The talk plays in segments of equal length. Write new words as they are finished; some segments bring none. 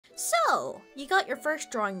So, you got your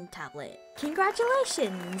first drawing tablet.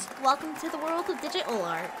 Congratulations! Welcome to the world of digital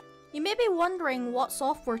art. You may be wondering what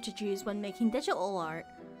software to choose when making digital art.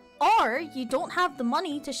 Or you don't have the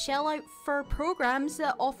money to shell out for programs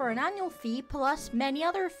that offer an annual fee plus many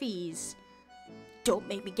other fees. Don't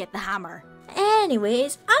make me get the hammer.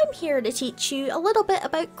 Anyways, I'm here to teach you a little bit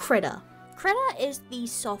about Krita. Krita is the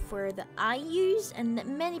software that I use and that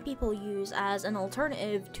many people use as an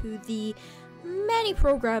alternative to the many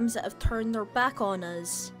programs that have turned their back on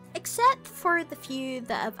us. Except for the few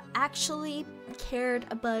that have actually cared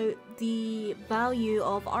about the value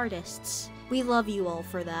of artists. We love you all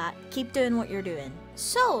for that. Keep doing what you're doing.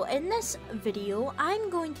 So, in this video, I'm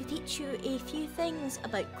going to teach you a few things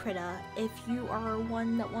about Krita if you are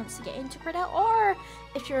one that wants to get into Krita, or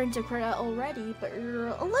if you're into Krita already but you're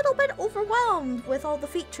a little bit overwhelmed with all the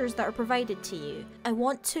features that are provided to you. I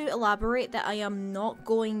want to elaborate that I am not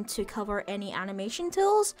going to cover any animation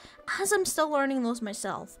tools, as I'm still learning those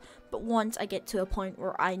myself, but once I get to a point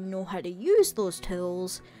where I know how to use those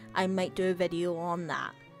tools, I might do a video on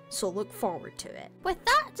that. So look forward to it. With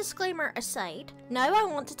that disclaimer aside, now I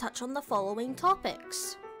want to touch on the following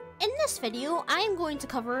topics. In this video, I am going to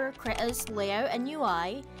cover Krita's layout and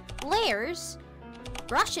UI, layers,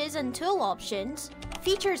 brushes and tool options,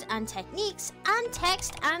 features and techniques, and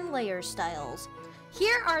text and layer styles.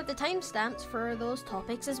 Here are the timestamps for those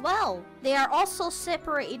topics as well. They are also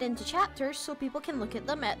separated into chapters so people can look at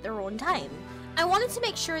them at their own time. I wanted to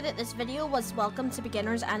make sure that this video was welcome to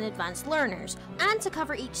beginners and advanced learners, and to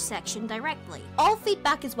cover each section directly. All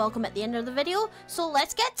feedback is welcome at the end of the video, so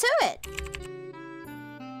let's get to it!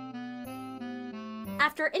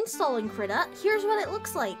 After installing Krita, here's what it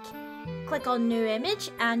looks like. Click on New Image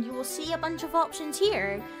and you will see a bunch of options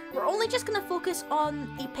here. We're only just going to focus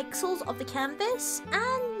on the pixels of the canvas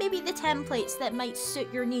and maybe the templates that might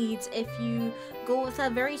suit your needs if you go with a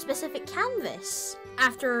very specific canvas.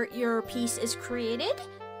 After your piece is created,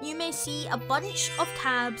 you may see a bunch of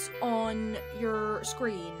tabs on your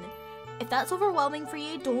screen. If that's overwhelming for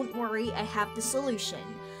you, don't worry, I have the solution.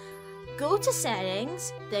 Go to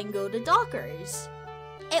Settings, then go to Dockers.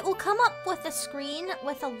 It will come up with a screen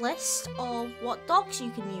with a list of what docks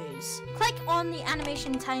you can use. Click on the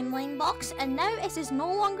animation timeline box and now it is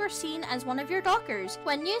no longer seen as one of your dockers.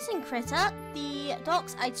 When using Krita, the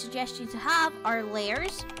docks I'd suggest you to have are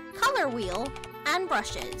layers, color wheel, and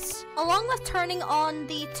brushes, along with turning on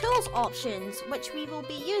the tools options, which we will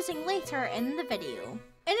be using later in the video.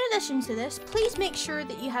 In addition to this, please make sure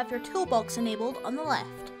that you have your toolbox enabled on the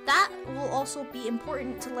left. That will also be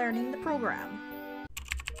important to learning the program.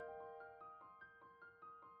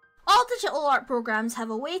 All digital art programs have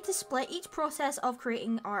a way to split each process of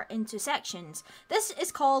creating art into sections. This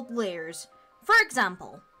is called layers. For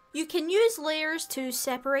example, you can use layers to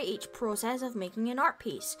separate each process of making an art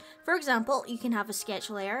piece. For example, you can have a sketch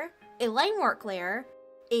layer, a line work layer,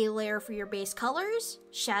 a layer for your base colors,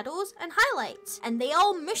 shadows, and highlights, and they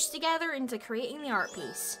all mush together into creating the art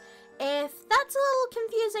piece. If that's a little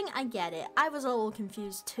confusing, I get it. I was a little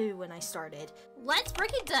confused too when I started. Let's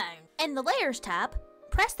break it down. In the Layers tab,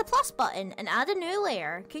 press the plus button and add a new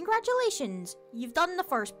layer. Congratulations, you've done the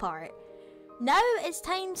first part. Now it's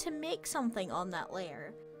time to make something on that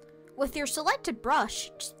layer. With your selected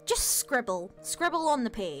brush, just scribble on the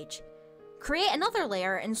page. Create another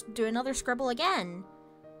layer and do another scribble again.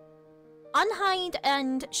 Unhide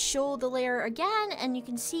and show the layer again, and you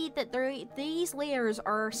can see that these layers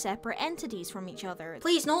are separate entities from each other.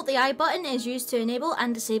 Please note the I button is used to enable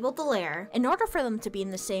and disable the layer. In order for them to be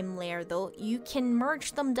in the same layer though, you can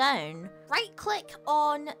merge them down. Right click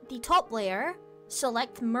on the top layer,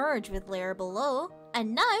 select merge with layer below,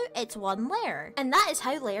 and now it's one layer. And that is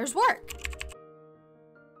how layers work.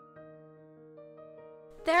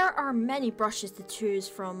 There are many brushes to choose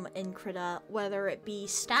from in Krita, whether it be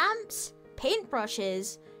stamps, paint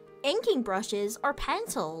brushes, inking brushes, or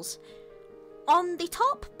pencils. On the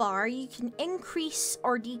top bar, you can increase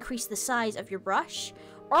or decrease the size of your brush,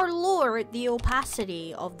 or lower the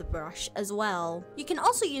opacity of the brush as well. You can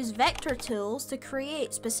also use vector tools to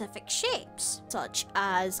create specific shapes, such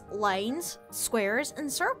as lines, squares,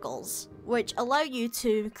 and circles, which allow you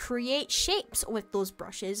to create shapes with those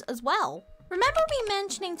brushes as well. Remember me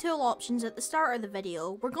mentioning tool options at the start of the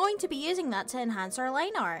video? We're going to be using that to enhance our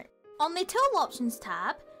line art. On the Tool Options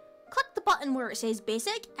tab, click the button where it says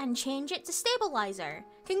Basic and change it to Stabilizer.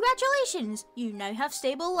 Congratulations, you now have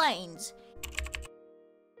stable lines.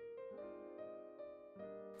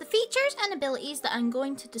 The features and abilities that I'm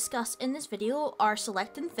going to discuss in this video are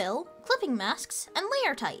Select and Fill, Clipping Masks, and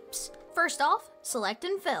Layer Types. First off, Select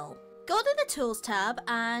and Fill. Go to the Tools tab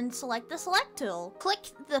and select the Select tool. Click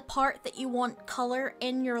the part that you want color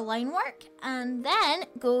in your line work, and then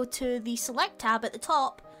go to the Select tab at the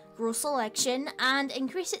top, Grow Selection, and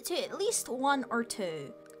increase it to at least 1 or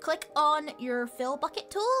 2. Click on your Fill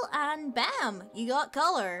Bucket tool and bam, you got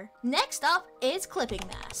color. Next up is clipping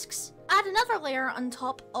masks. Add another layer on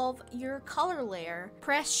top of your color layer.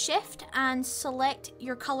 Press Shift and select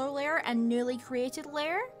your color layer and newly created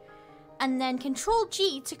layer, and then Ctrl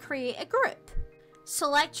G to create a group.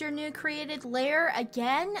 Select your new created layer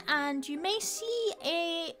again, and you may see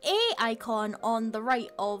a icon on the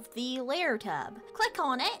right of the layer tab. Click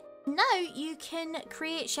on it. Now you can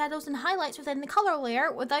create shadows and highlights within the color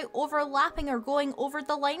layer without overlapping or going over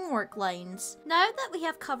the line work lines. Now that we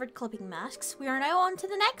have covered clipping masks, we are now on to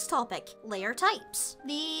the next topic, layer types.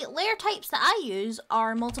 The layer types that I use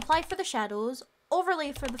are multiply for the shadows,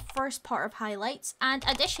 overlay for the first part of highlights, and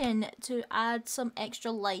addition to add some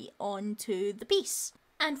extra light onto the piece.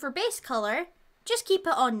 And for base color, just keep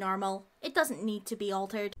it on normal. It doesn't need to be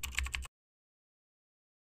altered.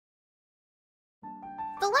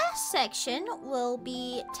 The last section will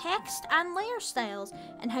be text and layer styles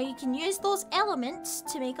and how you can use those elements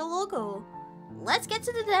to make a logo. Let's get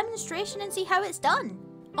to the demonstration and see how it's done.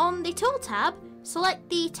 On the Tool tab, select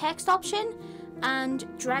the text option and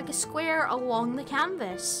drag a square along the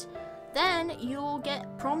canvas. Then you'll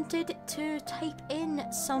get prompted to type in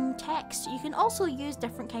some text. You can also use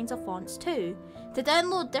different kinds of fonts too. To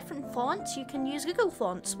download different fonts, you can use Google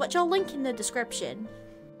Fonts, which I'll link in the description.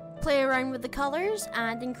 Play around with the colors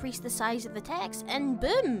and increase the size of the text, and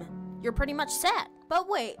boom, you're pretty much set. But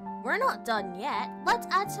wait, we're not done yet. Let's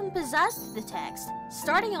add some pizzazz to the text,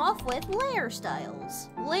 starting off with layer styles.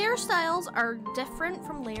 Layer styles are different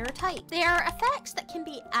from layer type. They are effects that can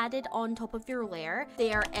be added on top of your layer.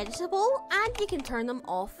 They are editable and you can turn them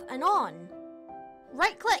off and on.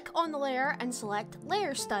 Right click on the layer and select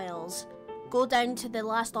layer styles. Go down to the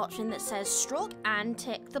last option that says stroke and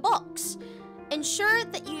tick the box. Ensure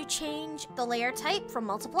that you change the layer type from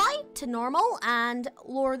multiply to normal and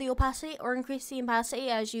lower the opacity or increase the opacity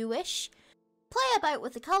as you wish. Play about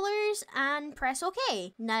with the colors and press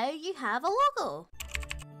OK. Now you have a logo.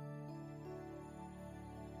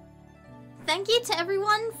 Thank you to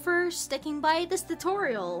everyone for sticking by this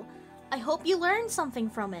tutorial. I hope you learned something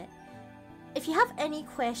from it. If you have any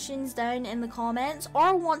questions down in the comments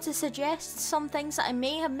or want to suggest some things that I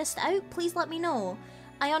may have missed out, please let me know.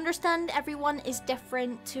 I understand everyone is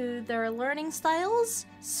different to their learning styles,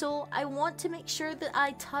 so I want to make sure that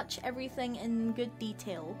I touch everything in good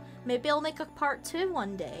detail. Maybe I'll make a part 2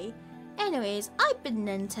 one day. Anyways, I've been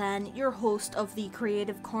Nintan, your host of the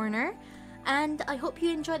Creative Corner, and I hope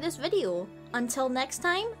you enjoyed this video. Until next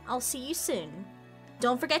time, I'll see you soon.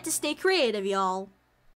 Don't forget to stay creative, y'all.